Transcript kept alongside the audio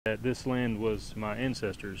This land was my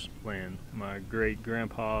ancestors' land. My great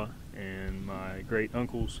grandpa and my great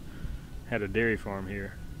uncles had a dairy farm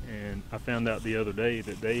here, and I found out the other day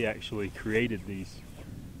that they actually created these,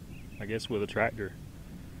 I guess with a tractor.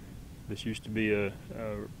 This used to be a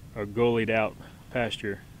gullied out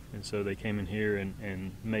pasture, and so they came in here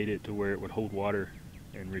and made it to where it would hold water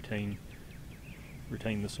and retain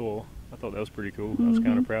the soil. I thought that was pretty cool. I was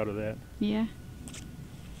kind of proud of that. Yeah.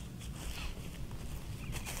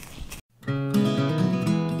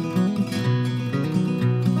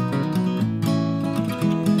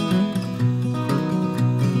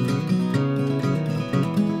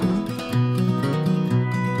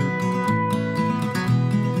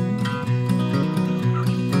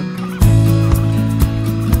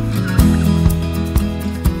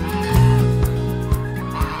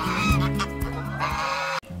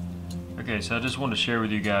 Okay, so I just wanted to share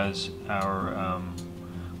with you guys our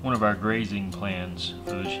one of our grazing plans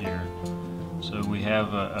for this year. So we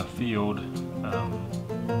have a field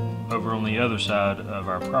over on the other side of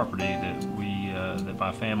our property that that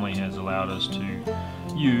my family has allowed us to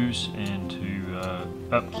use and to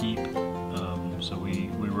upkeep. So we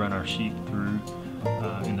run our sheep through.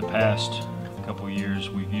 In the past couple of years,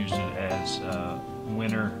 we've used it as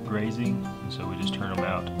winter grazing, and so we just turn them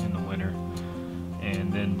out in the winter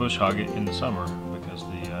and then bush hog it in the summer because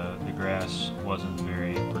the grass wasn't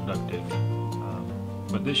very productive.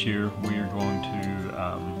 But this year we are going to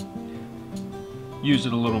use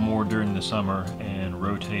it a little more during the summer and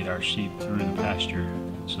rotate our sheep through the pasture.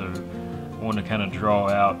 So I want to kind of draw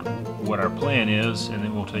out what our plan is, and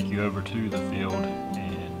then we'll take you over to the field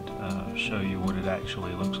and show you what it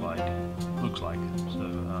actually looks like.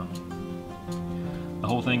 So the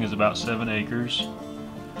whole thing is about 7 acres.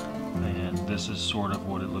 And this is sort of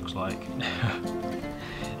what it looks like.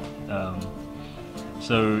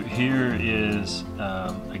 So here is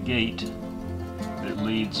a gate that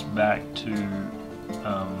leads back to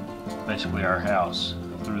basically our house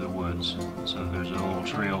through the woods. So there's a little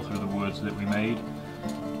trail through the woods that we made,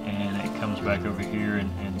 and it comes back over here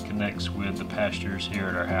and connects with the pastures here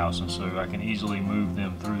at our house, and so I can easily move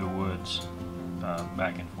them through the woods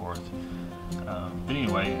back and forth. But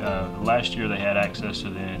anyway, last year they had access to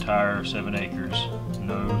the entire 7 acres,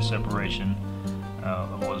 no separation. I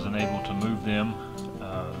wasn't able to move them.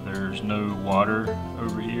 There's no water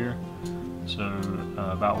over here, so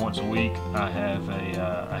about once a week I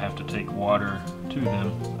have to take water to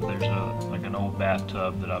them. There's like an old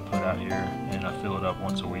bathtub that I put out here, and I fill it up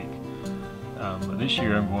once a week. But this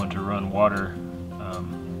year I'm going to run water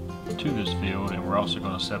to this field, and we're also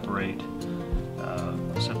going to separate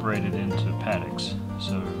it into paddocks.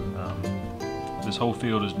 So this whole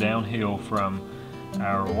field is downhill from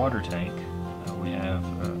our water tank. We have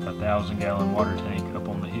a 1,000-gallon water tank up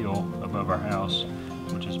on the hill above our house,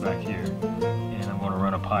 which is back here, and I'm going to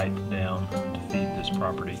run a pipe down to feed this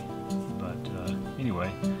property. But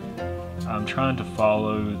anyway, I'm trying to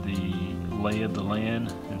follow the lay of the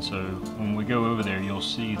land, and so when we go over there you'll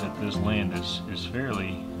see that this land is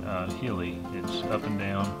fairly hilly. It's up and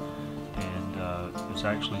down, and it's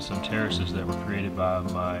actually some terraces that were created by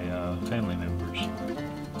my family members.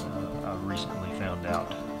 I recently found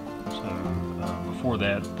out. So before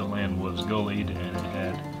that, the land was gullied, and it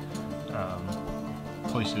had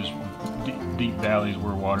places, deep valleys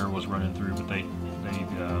where water was running through, but they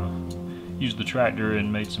used the tractor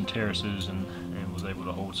and made some terraces and was able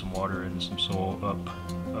to hold some water and some soil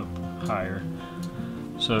up higher.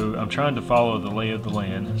 So I'm trying to follow the lay of the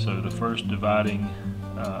land. So the first dividing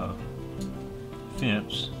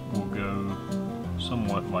fence will go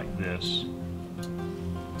somewhat like this.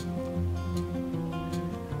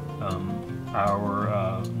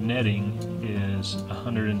 Our netting is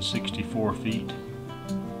 164 feet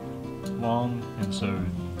long, and so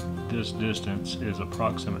this distance is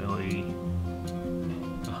approximately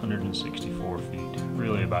 164 feet,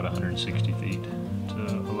 really about 160 feet,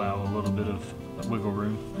 to allow a little bit of wiggle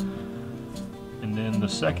room. And then the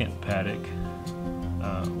second paddock,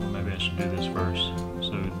 well, maybe I should do this first.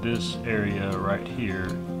 So this area right here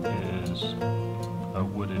is a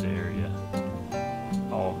wooded area.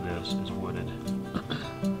 All of this is wooded.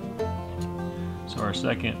 So our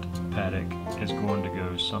second paddock is going to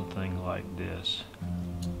go something like this.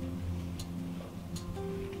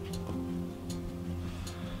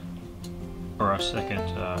 Or our second,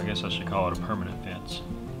 I guess I should call it a permanent fence.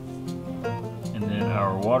 And then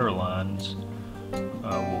our water lines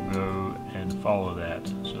will go and follow that.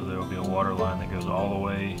 So there will be a water line that goes all the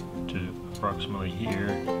way to approximately here,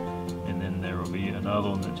 and then there will be another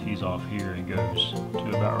one that tees off here and goes to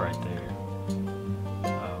about right there.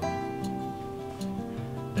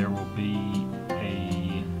 There will be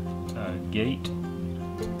a gate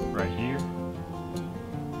right here.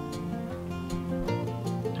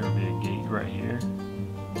 There will be a gate right here.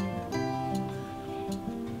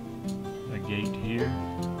 A gate here.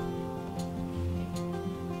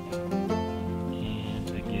 And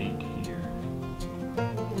a gate here.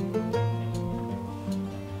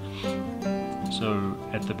 So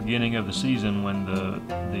at the beginning of the season, when the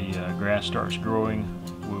grass starts growing,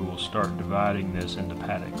 we will start dividing this into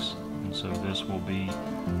paddocks. And so this will be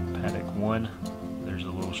paddock 1. There's a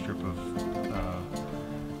little strip of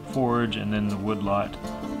forage and then the woodlot,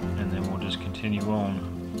 and then we'll just continue on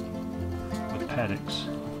with paddocks.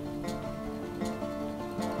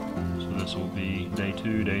 So this will be day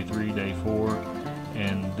 2, day 3, day 4,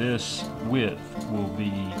 and this width will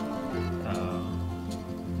be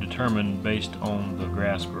determined based on the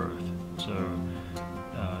grass growth. So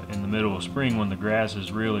in the middle of spring, when the grass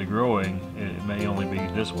is really growing, it may only be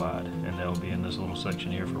this wide, and they'll be in this little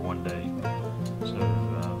section here for 1 day. So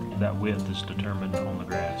that width is determined on the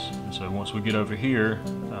grass. And so once we get over here,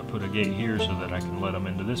 I put a gate here so that I can let them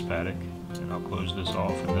into this paddock, and I'll close this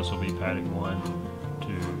off, and this will be paddock 1,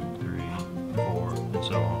 2, 3, 4, and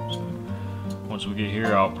so on. So once we get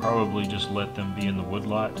here, I'll probably just let them be in the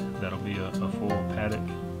woodlot. That'll be a full paddock.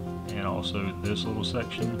 And also this little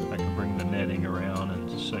section, I can bring the netting around and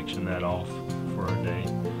section that off for a day.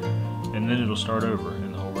 And then it'll start over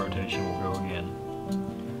and the whole rotation will go again.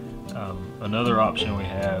 Another option we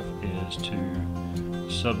have is to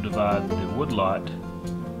subdivide the woodlot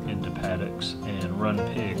into paddocks and run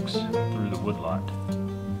pigs through the woodlot.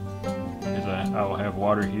 Because I will have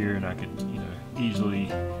water here, and I could easily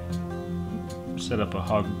set up a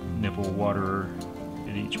hog nipple waterer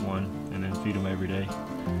at each one and then feed them every day.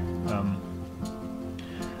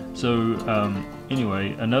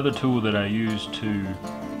 Anyway, another tool that I use to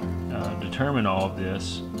determine all of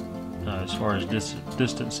this as far as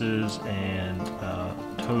distances and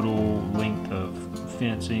total length of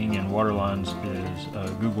fencing and water lines is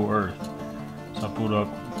Google Earth. So I pulled up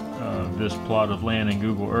this plot of land in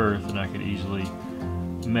Google Earth, and I could easily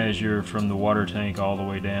measure from the water tank all the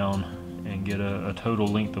way down and get a total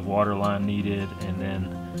length of water line needed, and then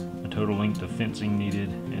a total length of fencing needed,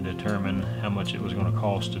 and determine how much it was going to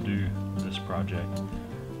cost to do this project.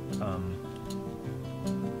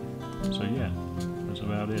 So yeah, that's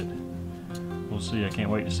about it. We'll see. I can't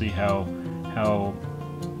wait to see how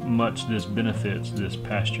much this benefits this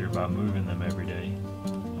pasture by moving them every day.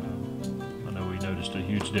 I know we noticed a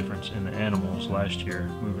huge difference in the animals last year,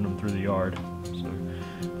 moving them through the yard. So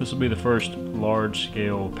this will be the first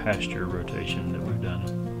large-scale pasture rotation that we've done.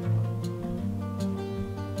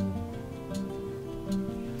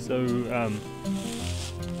 So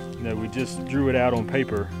we just drew it out on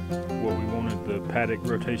paper what we wanted the paddock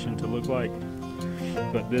rotation to look like,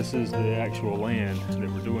 but this is the actual land that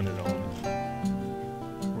we're doing it on.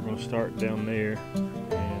 We're going to start down there,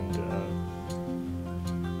 and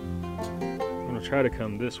I'm going to try to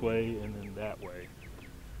come this way and then that way.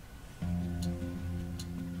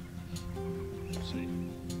 Let's see,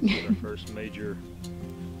 our first major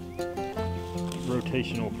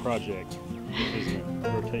rotational project, isn't it?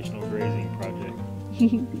 Rotational grazing project.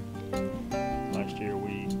 Last year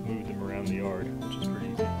we moved them around the yard, which is pretty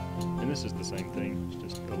easy. And this is the same thing, it's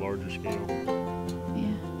just a larger scale.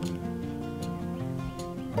 Yeah.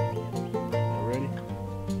 All ready?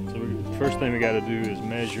 So the first thing we got to do is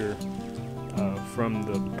measure from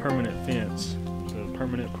the permanent fence, the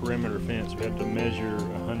permanent perimeter fence. We have to measure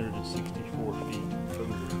 164 feet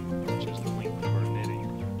over, which is the length of our netting,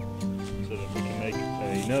 so that we can make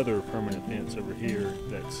another permanent fence over here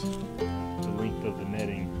that's the length of the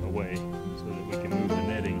netting away, so that we can move the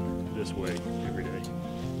netting this way every day.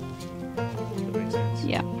 Does that make sense?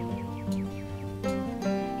 Yeah.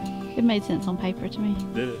 It made sense on paper to me.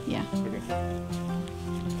 Did it? Yeah. Okay.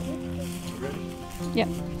 You ready? Yep.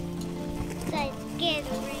 Let's get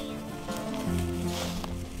around.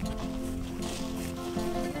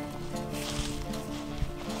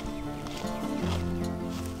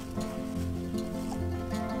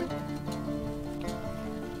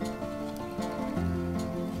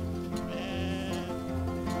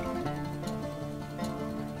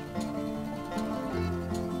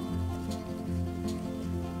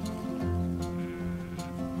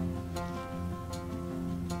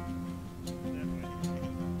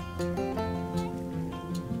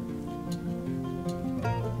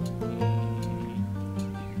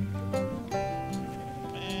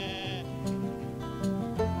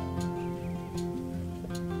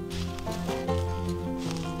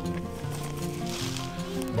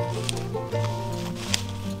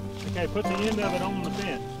 Okay, put the end of it on the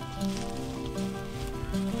fence.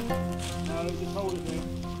 No, just hold it there.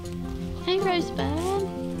 Hey, Rosebud.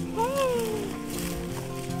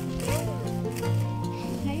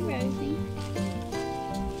 Hey, Rosie.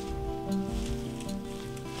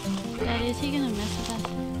 Dad, is he gonna mess with us?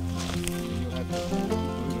 You'll have to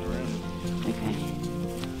move it around. Okay.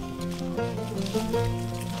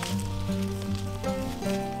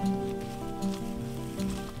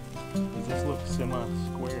 Does this look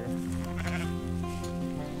semi-square?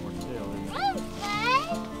 Or still, isn't it? I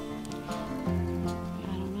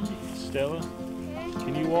don't know. Stella,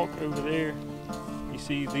 can you walk over there? You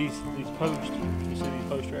see these posts? You see these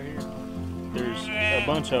posts right here? There's a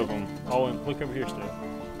bunch of them. All in, look over here, Stella.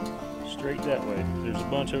 Straight that way. There's a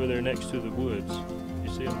bunch over there next to the woods. You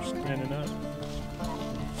see them standing up?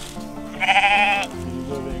 Can you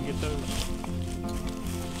go over there and get those?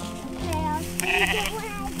 Okay, I'll see it when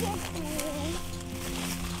I get there.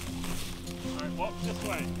 All right, walk this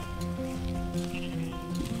way.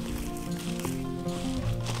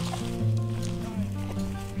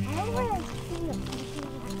 I want to see it.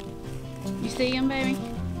 You see him, baby?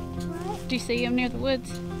 What? Do you see him near the woods?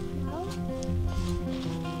 No.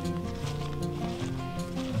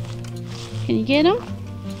 Can you get him?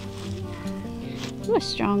 You're a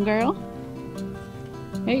strong girl.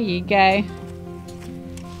 There you go.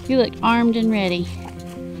 You look armed and ready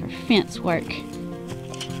for fence work.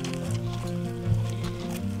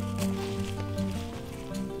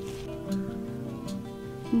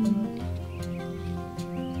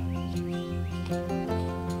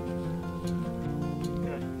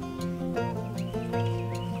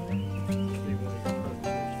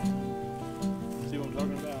 See what I'm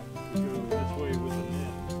talking about? We go this way with the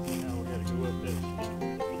net. So now we gotta go up this.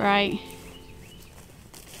 Right.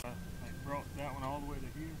 I brought that one all the way to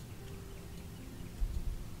here.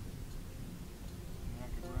 And I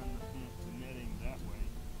could run the fence, the netting that way,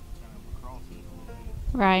 kind of across it a little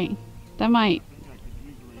bit. Right. That might. I think I could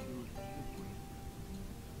easily do it this way.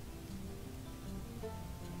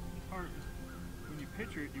 It's hard. When you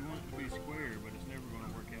picture it, you want it to be square, but it's never going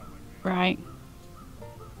to work out like that. Right.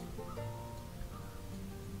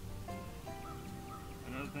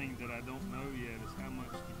 Another thing that I don't know yet is how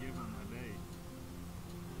much to give them a day.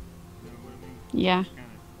 You know what I mean? Yeah. You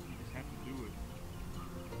just have to do it.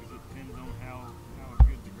 Because it depends on how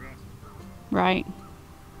good the grass is. Right.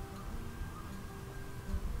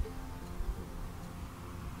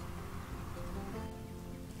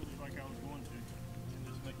 Looks like I was going to. And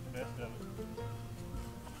just make the best of it.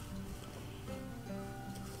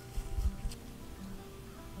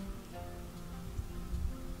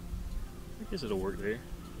 I guess it'll work there.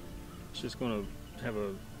 It's just going to have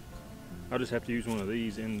a. I'll just have to use one of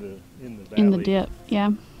these in the valley, In the dip.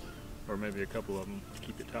 Yeah. or maybe a couple of them to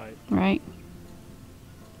keep it tight. Right.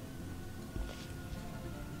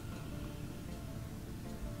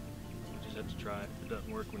 You just have to try it. If it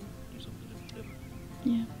doesn't work, we do something different.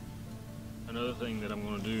 Yeah. Another thing that I'm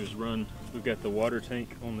going to do is run. We've got the water tank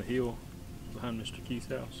on the hill behind Mr. Keith's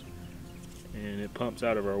house, and it pumps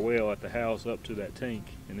out of our well at the house up to that tank,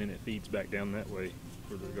 and then it feeds back down that way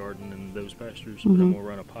for the garden and those pastures. But I'm going to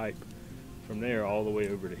run a pipe from there all the way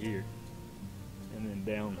over to here, and then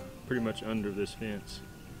down pretty much under this fence,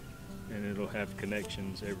 and it'll have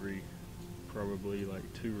connections every probably like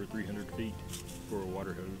 200 or 300 feet for a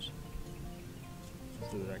water hose,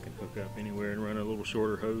 so that I can hook up anywhere and run a little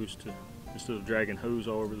shorter hose to, instead of dragging hose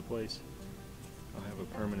all over the place, I'll have a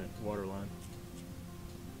permanent water line.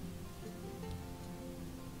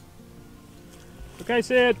 Okay,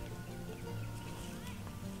 Sid.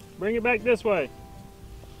 Bring it back this way.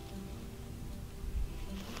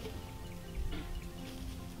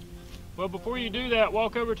 Well, before you do that,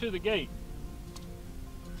 walk over to the gate.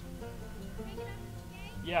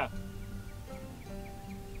 Yeah.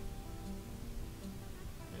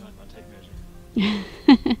 You like my tape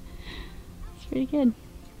measure? It's pretty good.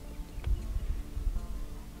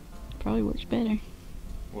 Probably works better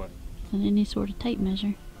What? than any sort of tape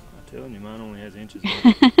measure. I'm telling you, mine only has inches on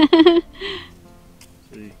it.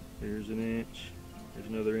 See, there's an inch. There's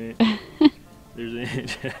another inch. There's an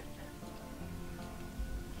inch.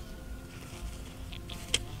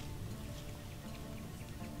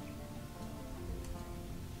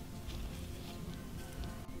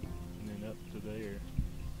 And then up to there.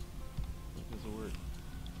 This will work.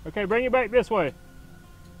 Okay, bring it back this way.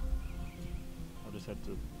 I'll just have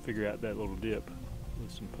to figure out that little dip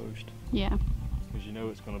with some post. Yeah. Because you know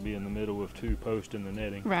it's going to be in the middle of two posts in the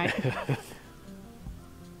netting. Right.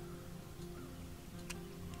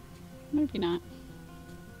 Maybe not.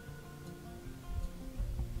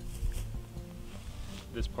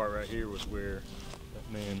 This part right here was where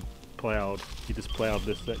that man plowed. He just plowed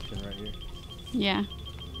this section right here. Yeah.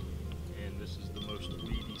 And this is the most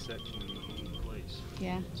weedy section in the whole place.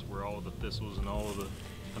 Yeah. It's where all the thistles and all of the,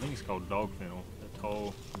 I think it's called dog fennel, the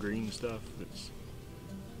tall green stuff. It's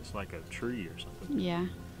like a tree or something. Yeah.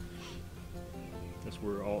 That's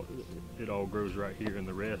where it all grows right here, and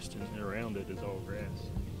the rest and around it is all grass.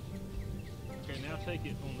 Okay, now take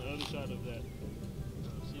it on the other side of that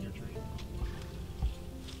cedar tree.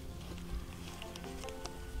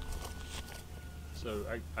 So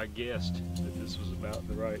I guessed that this was about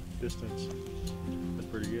the right distance. That's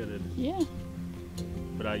pretty good, isn't it? Yeah.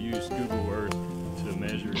 But I used Google Earth to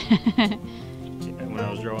measure it. When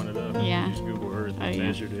I was drawing it up, Yeah. I used Google Earth and yeah.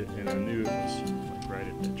 measured it, and I knew it was like right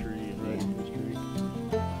at that tree and right at this tree.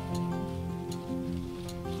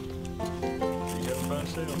 You having fun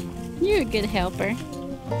still? You're a good helper.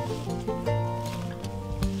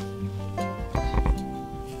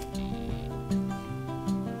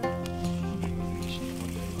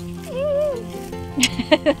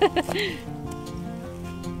 Is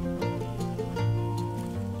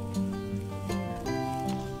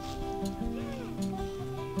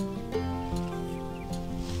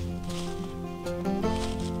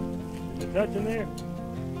it touching there?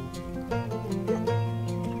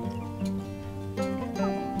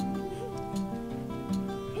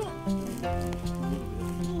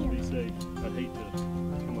 Be safe. I'd hate to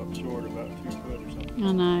come up short about 2 foot or something. I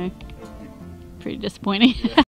know. That would be Pretty disappointing. Yeah.